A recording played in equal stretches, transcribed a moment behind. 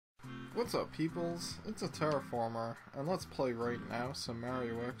What's up, peoples? It's aterraformer, and let's play right now some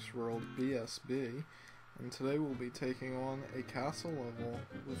Mario X World BSB. And today we'll be taking on a castle level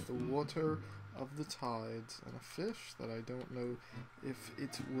with the water of the tides and a fish that I don't know if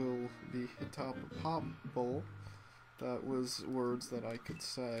it will be hit-up-pop-bull. That was words that I could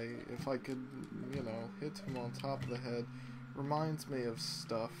say. If I could, you know, hit him on top of the head, reminds me of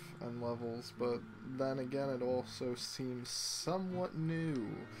stuff and levels, but then again it also seems somewhat new.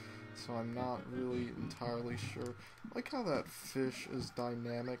 So I'm not really entirely sure. I like how that fish is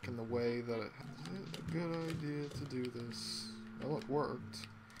dynamic in the way that it has a good idea to do this. Well, it worked.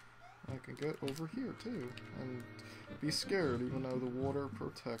 I can get over here too, and be scared even though the water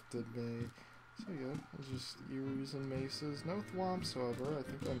protected me. So yeah, it's just Eries and maces. No thwomps, however. I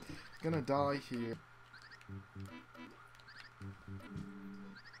think I'm gonna die here.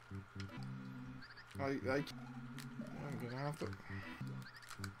 I'm gonna have to...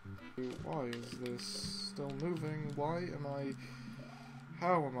 Why is this still moving? Why am I...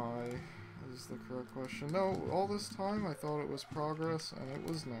 How am I? Is the correct question. No, all this time I thought it was progress, and it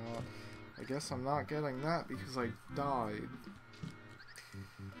was not. I guess I'm not getting that because I died.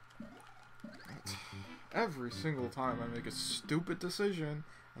 Every single time I make a stupid decision,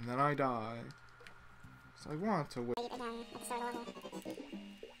 and then I die. So I want to wait. Again at the start of the level.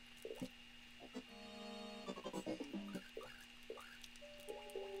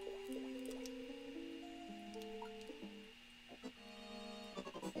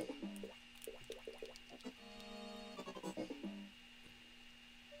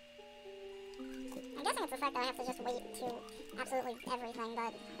 I'm guessing it's the fact that I have to just wait to absolutely everything,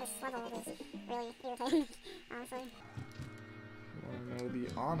 but this level is really irritating, honestly. I know the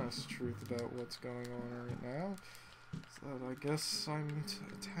honest truth about what's going on right now is that I guess I'm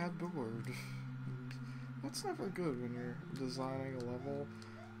a tad bored. And that's never good when you're designing a level.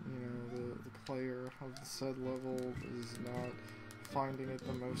 You know, the player of the said level is not finding it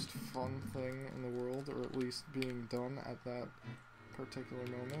the most fun thing in the world, or at least being done at that particular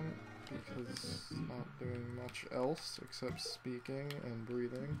moment, because not doing much else except speaking and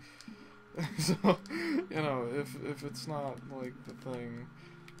breathing. So, you know, if it's not, like, the thing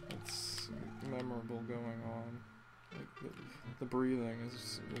that's memorable going on, like, the breathing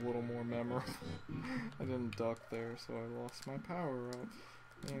is a little more memorable. I didn't duck there, so I lost my power up.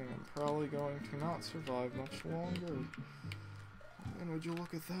 And I'm probably going to not survive much longer. And would you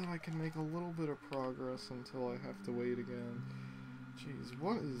look at that, I can make a little bit of progress until I have to wait again. Jeez,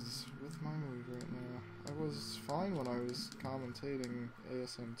 what is with my mood right now? I was fine when I was commentating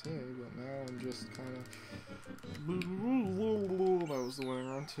ASMT, but now I'm just kind of... That was the winning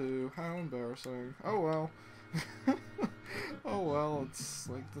run too. How embarrassing. Oh well. Oh well, it's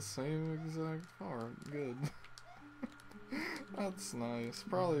like the same exact part. Good. That's nice.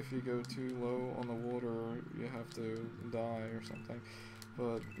 Probably if you go too low on the water, you have to die or something.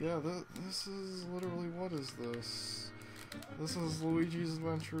 But yeah, this is literally, what is this? This is Luigi's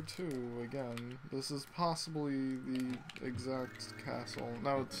Adventure 2, again. This is possibly the exact castle.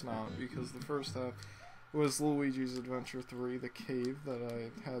 No, it's not, because the first half was Luigi's Adventure 3, the cave that I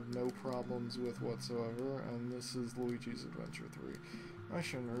had no problems with whatsoever, and this is Luigi's Adventure 3. I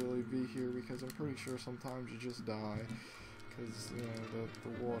shouldn't really be here because I'm pretty sure sometimes you just die, because, you know,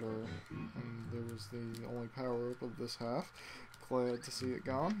 the water, and there was the only power-up of this half. Glad to see it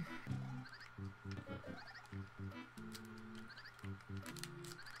gone.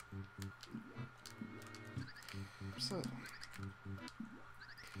 So,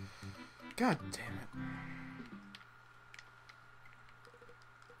 God damn it.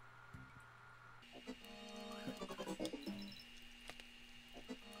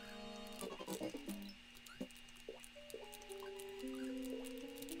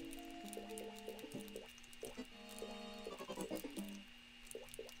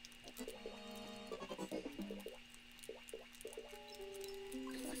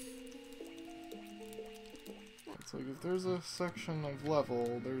 It's like, if there's a section of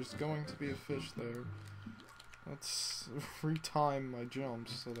level, there's going to be a fish there. Let's retime my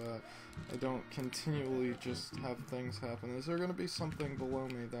jumps so that I don't continually just have things happen. Is there going to be something below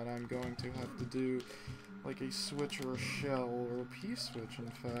me that I'm going to have to do, like a switch or a shell or a P-switch,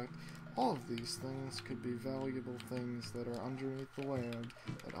 in fact? All of these things could be valuable things that are underneath the land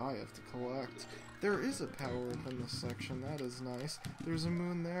that I have to collect. There is a power-up in this section, that is nice. There's a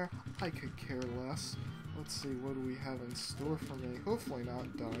moon there, I could care less. Let's see, what do we have in store for me? Hopefully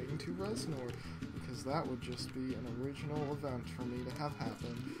not dying to Reznor, because that would just be an original event for me to have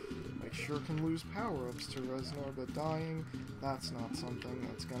happen. I sure can lose power-ups to Reznor, but dying, that's not something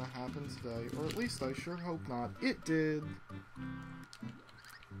that's gonna happen today. Or at least I sure hope not. It did!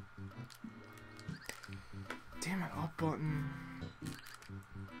 Damn it, up button.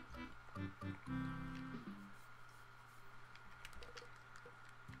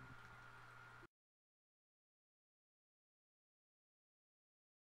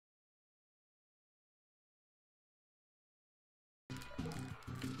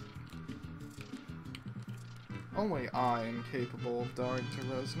 Only I am capable of dying to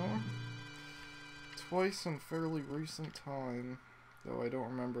Reznor. Twice in fairly recent time, though I don't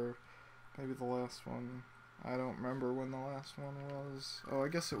remember. Maybe the last one. I don't remember when the last one was. Oh, I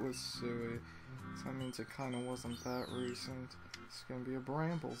guess it was Sui. So that means it kind of wasn't that recent. It's gonna be a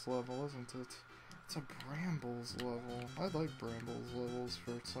Brambles level, isn't it? It's a Brambles level. I like Brambles levels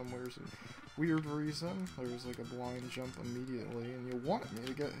for some weird reason. There was like a blind jump immediately, and you wanted me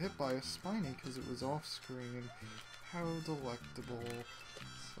to get hit by a Spiny because it was off screen. How delectable.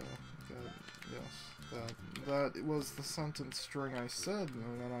 So, yes, that was the sentence string I said,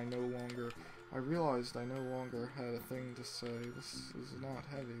 and then I realized I no longer had a thing to say. This is not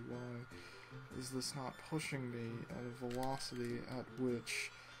heavy. Why is this not pushing me at a velocity at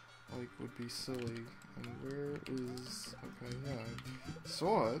which, like, would be silly? And where is... Okay, yeah, I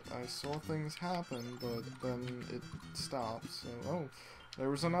saw it. I saw things happen, but then it stopped, so... Oh, there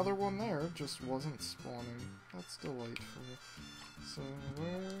was another one there. It just wasn't spawning. That's delightful. So,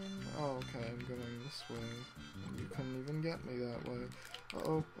 where... Oh, okay, I'm going this way. You couldn't even get me that way.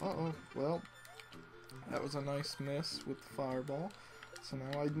 Uh-oh, uh-oh. Well, that was a nice miss with the fireball. So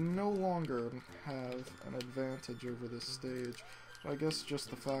now I no longer have an advantage over this stage. I guess just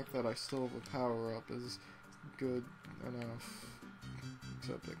the fact that I still have a power-up is good enough.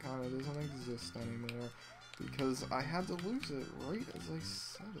 Except it kind of doesn't exist anymore. Because I had to lose it right as I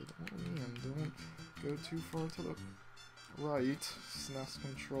said it. Oh man, don't go too far to the right. SNES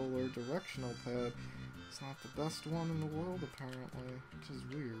controller directional pad. It's not the best one in the world apparently, which is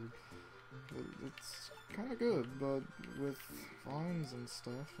weird. It's kind of good, but with vines and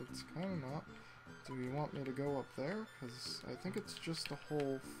stuff, it's kind of not. Do you want me to go up there? Because I think it's just a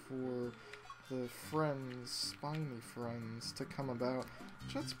hole for the spiny friends, to come about,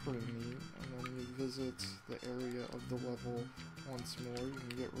 which that's pretty neat. And then you visit the area of the level once more. You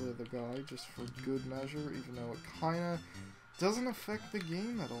can get rid of the guy just for good measure, even though it kind of doesn't affect the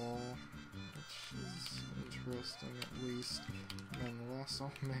game at all, which is interesting at least. Nonetheless,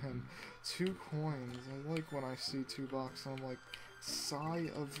 oh man, 2 coins. I like when I see 2 bucks and I'm like, sigh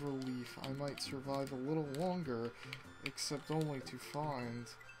of relief. I might survive a little longer, except only to find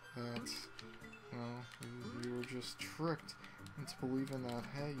that, well, you were just tricked into believing that,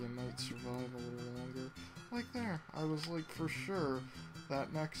 hey, you might survive a little longer. Like there, I was like, for sure,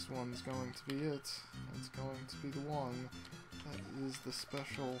 that next one's going to be it. It's going to be the one that is the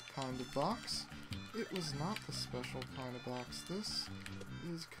special kind of box. It was not the special kind of box. This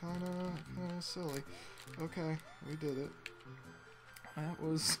is kinda silly. Okay, we did it. That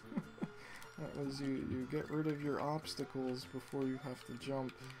was you get rid of your obstacles before you have to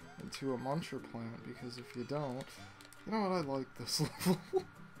jump into a muncher plant, because if you don't, you know what, I like this level.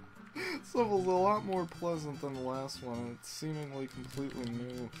 This level's a lot more pleasant than the last one. It's seemingly completely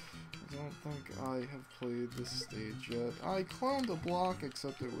new. I don't think I have played this stage yet. I cloned a block,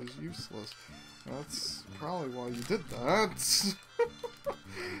 except it was useless. That's probably why you did that.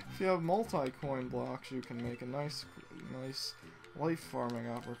 If you have multi-coin blocks, you can make a nice life farming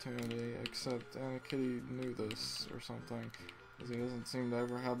opportunity, except Anikiti knew this or something, because he doesn't seem to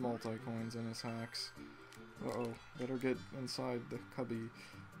ever have multi-coins in his hacks. Uh-oh, better get inside the cubby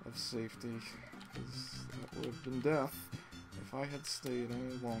of safety, because that would have been death if I had stayed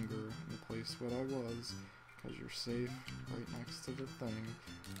any longer in the place where I was, because you're safe right next to the thing.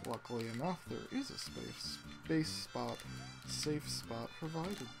 Luckily enough, there is a safe spot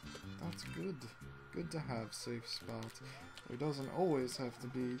provided. That's good. Good to have safe spots. There doesn't always have to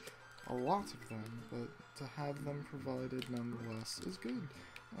be a lot of them, but to have them provided nonetheless is good.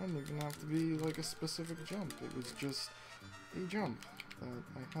 I didn't even have to be like a specific jump. It was just a jump that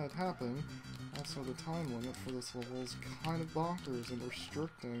I had happen. Also, the time limit for this level is kind of bonkers and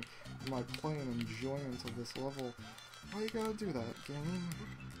restricting my play and enjoyment of this level. Why you gotta do that, game?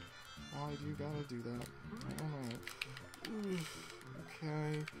 Why do you gotta do that? I don't know.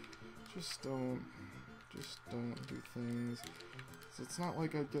 Okay, just don't do things. It's not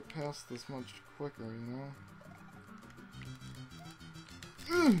like I'd get past this much quicker, you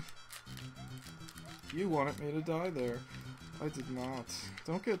know? You wanted me to die there. I did not.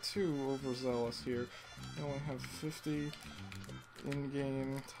 Don't get too overzealous here. I only have 50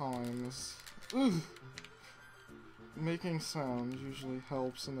 in-game times. Making sound usually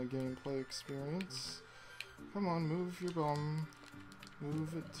helps in the gameplay experience. Come on, move your bum.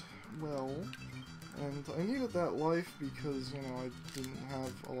 move it well. And I needed that life because, you know, I didn't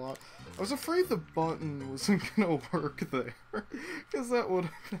have a lot. I was afraid the button wasn't gonna work there, because that would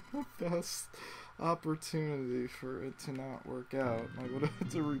have been the best opportunity for it to not work out. I would have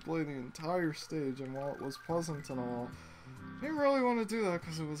had to replay the entire stage, and while it was pleasant and all, I didn't really want to do that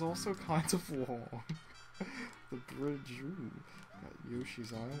because it was also kind of long. The bridge, ooh, got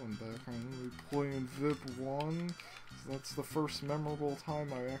Yoshi's Island back. I'm replaying VIP 1. So that's the first memorable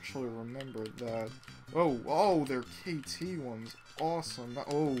time I actually remembered that. Oh, their KT one's awesome.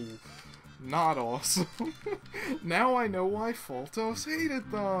 Oh, not awesome. Now I know why Faltos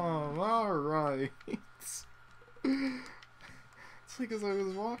hated them. Alright. It's because I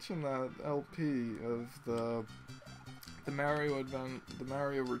was watching that LP of the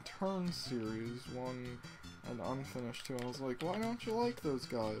Mario Return series, 1 and unfinished 2. I was like, why don't you like those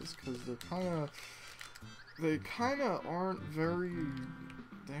guys? Because they kinda aren't very,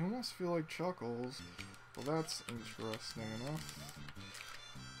 they almost feel like Chuckles. Well, that's interesting enough.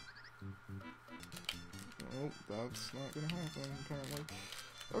 Nope, that's not gonna happen, apparently.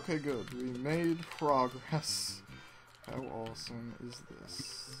 Okay, good. We made progress. How awesome is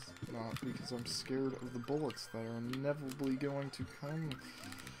this? Not because I'm scared of the bullets that are inevitably going to come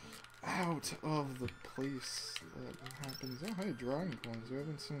out of the place that happens. Oh, hey, Dragon Coins. We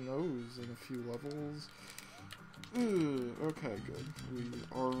haven't seen those in a few levels. Okay, good. We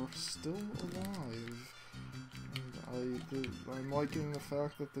are still alive. And I'm liking the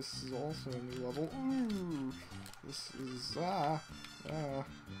fact that this is also a new level. Ooh! This is,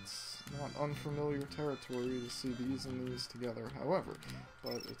 it's not unfamiliar territory to see these and these together, however.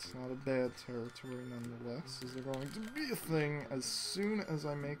 But it's not a bad territory nonetheless. Is there going to be a thing as soon as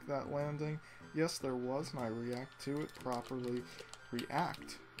I make that landing? Yes, there was, and I react to it properly.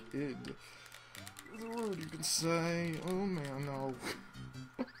 React. Id. The word you can say. Oh man, no.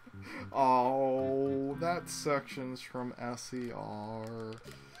 Oh, that section's from SER.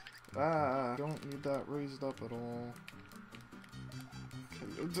 Don't need that raised up at all.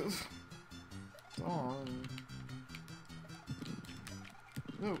 Okay, darn.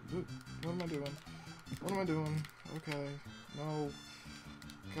 No, what am I doing? What am I doing? Okay, no.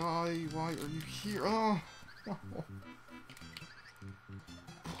 Guy, why are you here? Oh, no.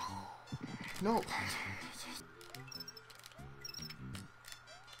 No.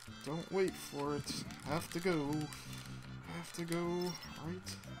 Don't wait for it. Have to go. Have to go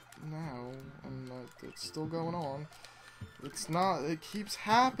right now. And it's still going on. It's not. It keeps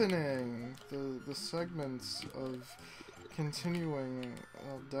happening. The segments of continuing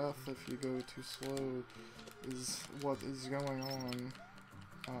death if you go too slow is what is going on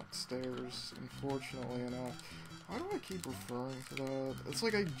upstairs, unfortunately enough. Why do I keep referring to that? It's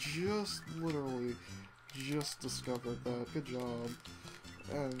like I literally just discovered that. Good job.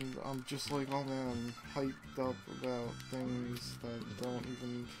 And I'm just like, oh man, I'm hyped up about things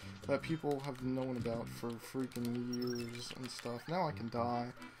that people have known about for freaking years and stuff. Now I can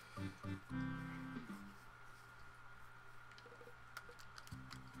die.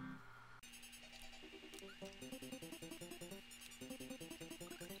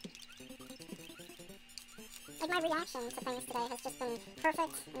 Like, my reaction to things today has just been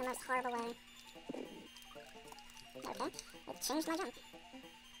perfect in the most horrible way. Okay, it changed my jump.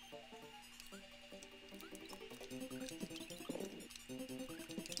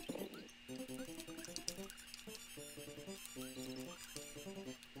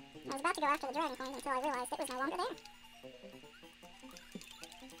 I was about to go after the dragon coin until I realized it was no longer there.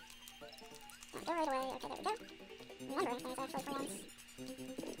 Don't go right away. Okay, there we go. Remembering things actually for once.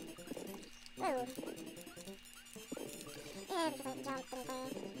 Whoa. Yeah, because I jumped and thing.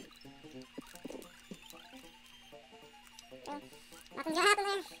 Well, nothing's gonna happen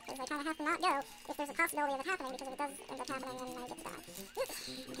there, because I kinda have to not go if there's a possibility of it happening, because if it does end up happening, then I get to die.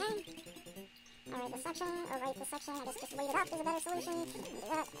 Okay. Alright, this section, this section, I guess just wait it up is a better solution. Do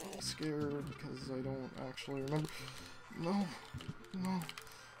that. I'm scared because I don't actually remember. No.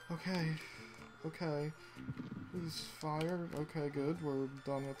 Okay. Who's fired? Okay, good. We're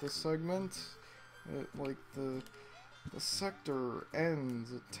done with this segment. Like, the sector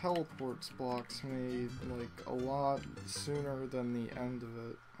ends. It teleports blocks me, like, a lot sooner than the end of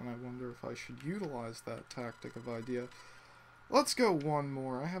it. And I wonder if I should utilize that tactic of idea. Let's go one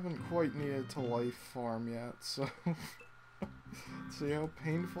more. I haven't quite needed to life farm yet, so see how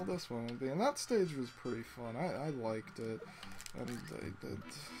painful this one will be. And that stage was pretty fun. I liked it. And I did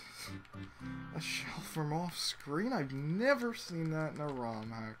a shell from off screen. I've never seen that in a ROM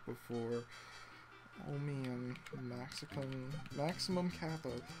hack before. Oh man, maximum kappa.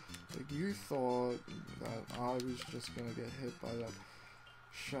 Like, you thought that I was just gonna get hit by that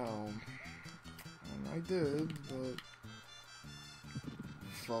shell. And I did, but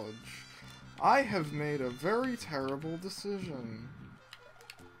fudge. I have made a very terrible decision.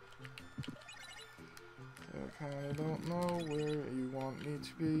 I kinda don't know where you want me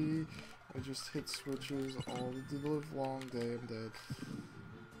to be. I just hit switches all the live long day. I'm dead.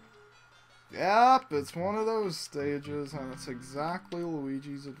 Yep, it's one of those stages, and it's exactly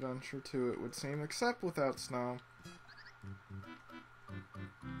Luigi's Adventure 2, it would seem, except without snow.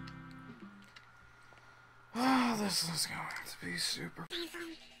 Ah, this is going to be super.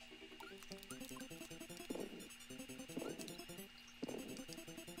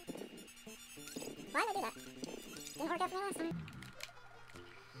 Why did I do that? Didn't work out for me last time.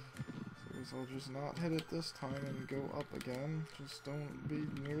 So I'll just not hit it this time and go up again. Just don't be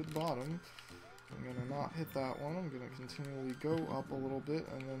near the bottom. I'm gonna not hit that one. I'm gonna continually go up a little bit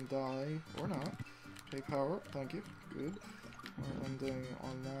and then die, or not. Okay, power up, thank you. Good. We're ending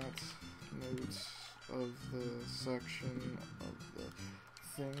on that note of the section of the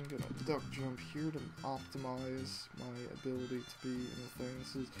thing. Gonna duck jump here to optimize my ability to be in the thing.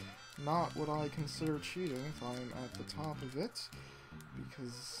 This is not what I consider cheating if I'm at the top of it,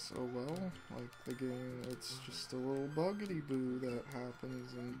 because, oh well, like the game, it's just a little buggity-boo that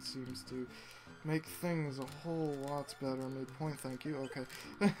happens and seems to make things a whole lot better. Midpoint, thank you, okay.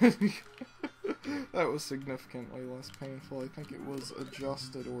 That was significantly less painful. I think it was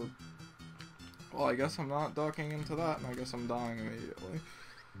adjusted, or, well, I guess I'm not ducking into that, and I guess I'm dying immediately.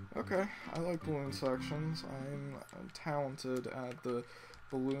 Okay, I like balloon sections. I'm talented at the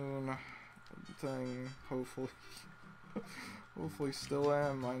balloon thing, hopefully. Hopefully still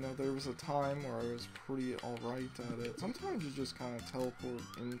am. I know there was a time where I was pretty alright at it. Sometimes you just kind of teleport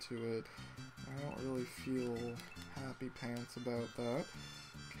into it. I don't really feel happy pants about that.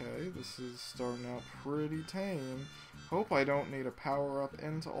 Okay, this is starting out pretty tame. Hope I don't need a power-up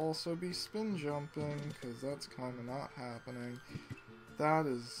and to also be spin jumping, because that's kind of not happening. That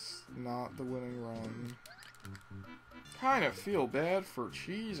is not the winning run. Kind of feel bad for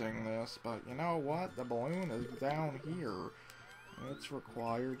cheesing this, but you know what? The balloon is down here. It's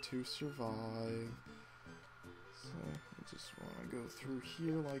required to survive. So, I just want to go through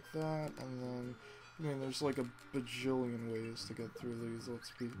here like that, and then, I mean, there's like a bajillion ways to get through these.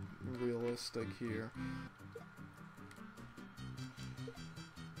 Let's be realistic here.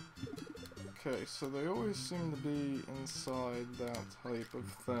 Okay, so they always seem to be inside that type of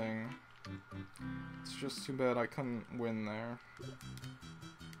thing. It's just too bad I couldn't win there.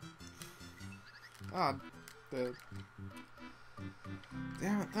 Ah, dead.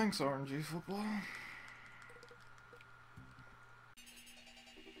 Damn it, thanks RNG football.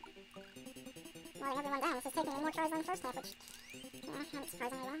 Well, everyone down. This is taking more tries than the first half, which, yeah, not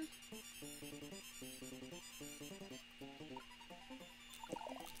surprisingly well.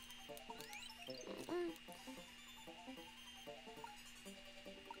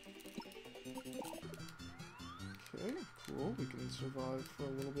 Okay, cool. We can survive for a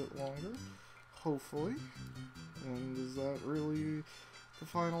little bit longer, hopefully. And is that really the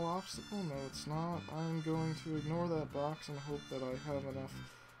final obstacle? No, it's not. I'm going to ignore that box and hope that I have enough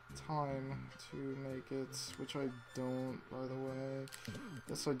time to make it, which I don't, by the way.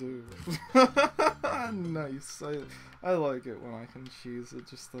 Yes, I do. Nice. I like it when I can cheese it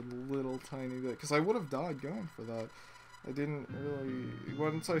just a little tiny bit, because I would have died going for that. I didn't really,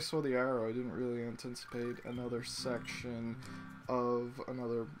 once I saw the arrow, I didn't really anticipate another section of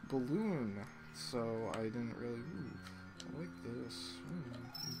another balloon, so I didn't really, I like this,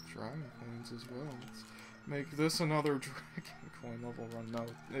 dragon coins as well. Let's make this another dragon coin level run. No,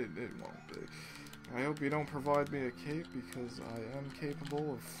 it won't be. I hope you don't provide me a cape, because I am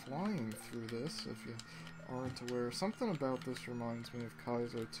capable of flying through this, if you aren't aware. Something about this reminds me of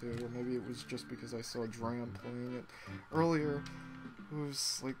Kaizo 2, or maybe it was just because I saw Dram playing it earlier,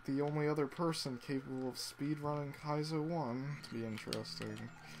 who's like the only other person capable of speedrunning Kaizo 1. To be interesting.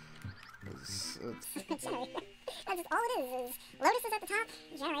 Sorry. That's just all it is Lotus is at the top,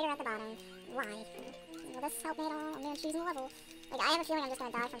 generator at the bottom. Why? Will this help me at all? I'm gonna choose a level. Like, I have a feeling I'm just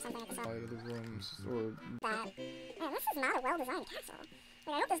gonna die from something at the side of the rooms, or that. Man, this is not a well-designed castle.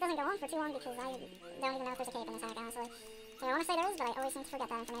 Like, I hope this doesn't go on for too long, because I don't even know if there's a cape in this hack, honestly. So I want to say there is, but I always seem to forget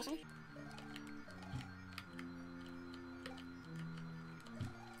that information.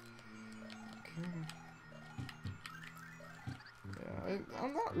 Okay. Yeah,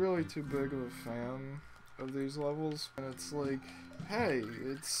 I'm not really too big of a fan of these levels, and it's like, hey,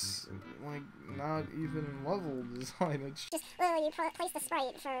 it's like not even level design, it's just literally you place the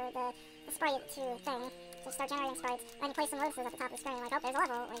sprite for the sprite to thing, to start generating sprites, and you place some lotuses at the top of the screen, like, oh, there's a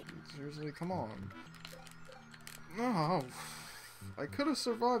level, like... Seriously, come on. No, I could have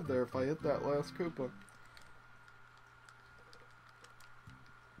survived there if I hit that last Koopa.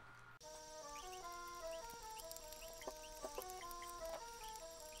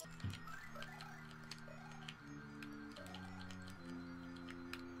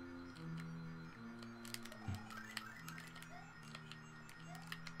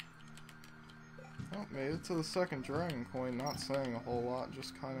 Well, made it to the second Dragon Coin, not saying a whole lot,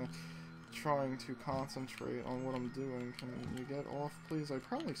 just kind of trying to concentrate on what I'm doing. Can you get off, please? I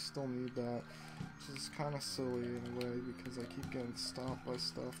probably still need that, which is kind of silly in a way, because I keep getting stopped by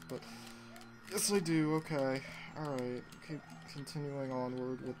stuff, but yes I do, okay. Alright, keep continuing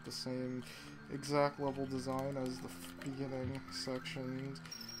onward with the same exact level design as the beginning section.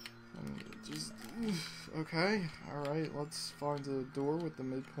 And just, okay, alright, let's find a door with the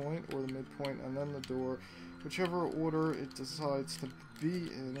midpoint, or the midpoint and then the door. Whichever order it decides to be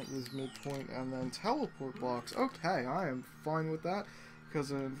in, it was midpoint and then teleport blocks. Okay, I am fine with that,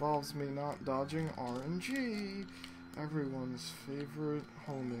 because it involves me not dodging RNG. Everyone's favorite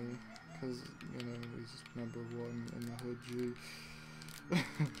homie, because, you know, he's #1 in the hood G.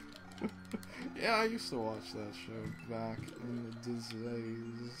 Yeah, I used to watch that show back in the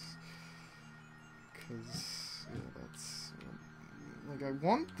days. Because, yeah, that's, like, I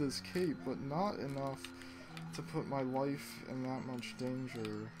want this cape, but not enough to put my life in that much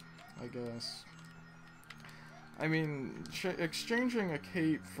danger, I guess. I mean, exchanging a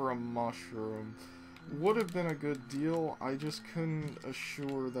cape for a mushroom would have been a good deal. I just couldn't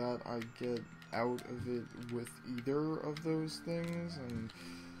assure that I'd get out of it with either of those things, and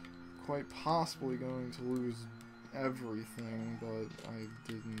quite possibly going to lose everything, but I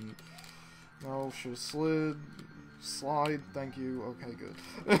didn't. No, should've slid. Slide, thank you. Okay,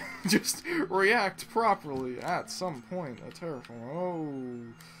 good. Just react properly at some point. A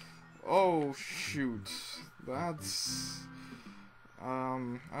aterraformer. Oh, shoot. That's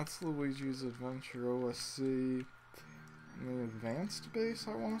Luigi's Adventure OSC in the advanced base,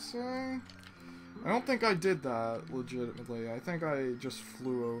 I want to say. I don't think I did that legitimately. I think I just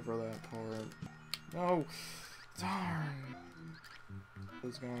flew over that part. No, darn.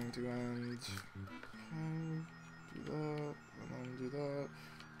 It's going to end. Okay. Do that, and then do that,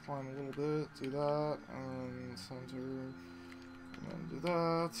 climb a little bit, do that, and center, and then do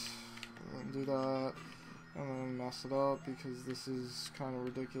that, and then do that, and then mess it up because this is kind of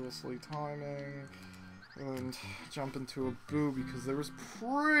ridiculously timing, and jump into a boo because there was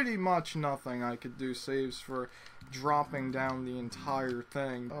pretty much nothing I could do saves for dropping down the entire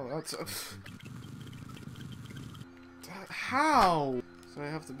thing. Oh, that's how? So I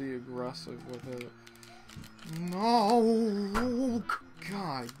have to be aggressive with it. No!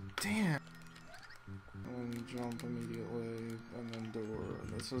 God damn! And jump immediately, and then door.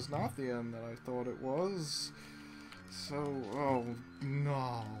 This is not the end that I thought it was. So, oh,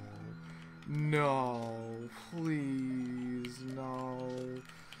 no. No. Please, no.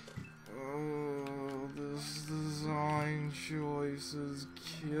 Oh, this design choice is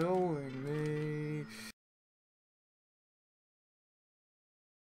killing me.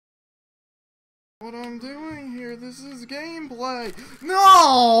 What I'm doing here, this is gameplay!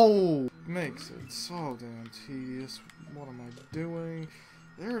 No! Makes it so damn tedious. What am I doing?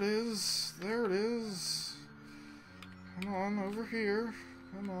 There it is. There it is. Come on, over here.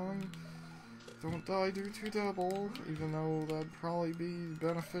 Come on. Don't die due to double, even though that'd probably be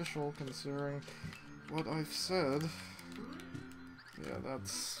beneficial considering what I've said. Yeah,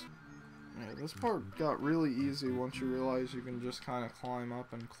 that's... Yeah, this part got really easy once you realize you can just kind of climb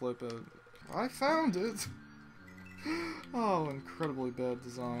up and clip it. I found it! Oh, incredibly bad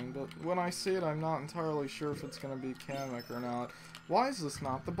design, but when I see it I'm not entirely sure if it's gonna be Kamek or not. Why is this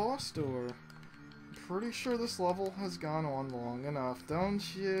not the boss door? Pretty sure this level has gone on long enough,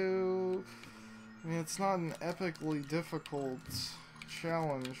 don't you? I mean, it's not an epically difficult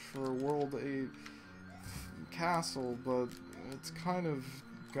challenge for World 8 Castle, but it's kind of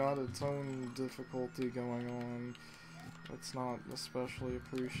got its own difficulty going on. It's not especially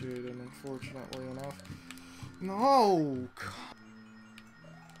appreciated, unfortunately enough. No!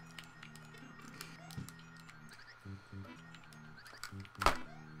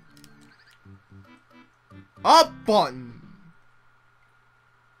 Up button!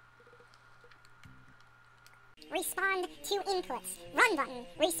 Respond to inputs. Run button.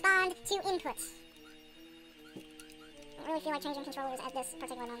 Respond to inputs. I don't really feel like changing controllers at this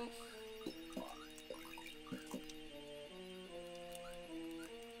particular moment.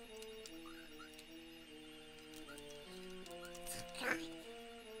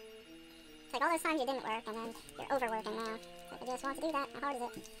 It's like all those times you didn't work, and then you're overworking now. But you just want to do that. How hard is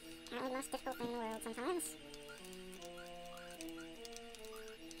it? Apparently the most difficult thing in the world sometimes.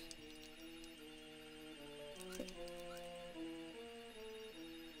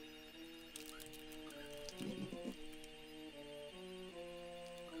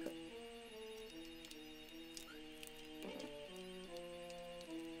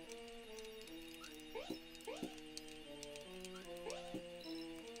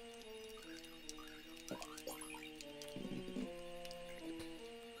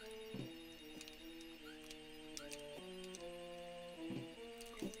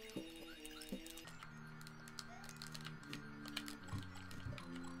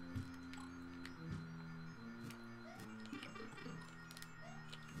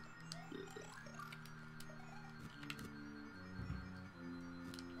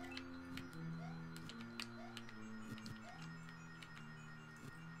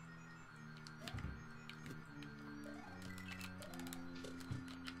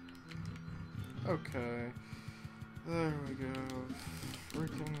 Okay. There we go.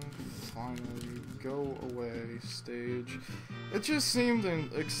 Freaking finally. Go away, stage. It just seemed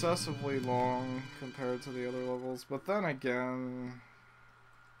excessively long compared to the other levels, but then again,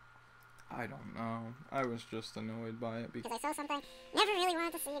 I don't know. I was just annoyed by it because I saw something never really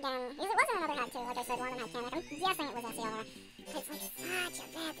wanted to see again. Because it wasn't another hack too, like I said, one of them had can. Like, I'm guessing it was SEO. It's like such a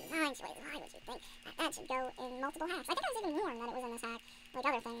bad design choice. Why would you think that should go in multiple hacks? I think I was even warned that it was in this hack, like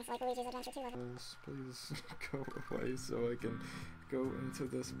other things, like Luigi's Adventure 2 level. Please go away so I can go into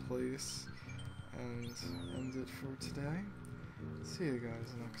this place and end it for today. See you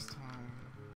guys next time.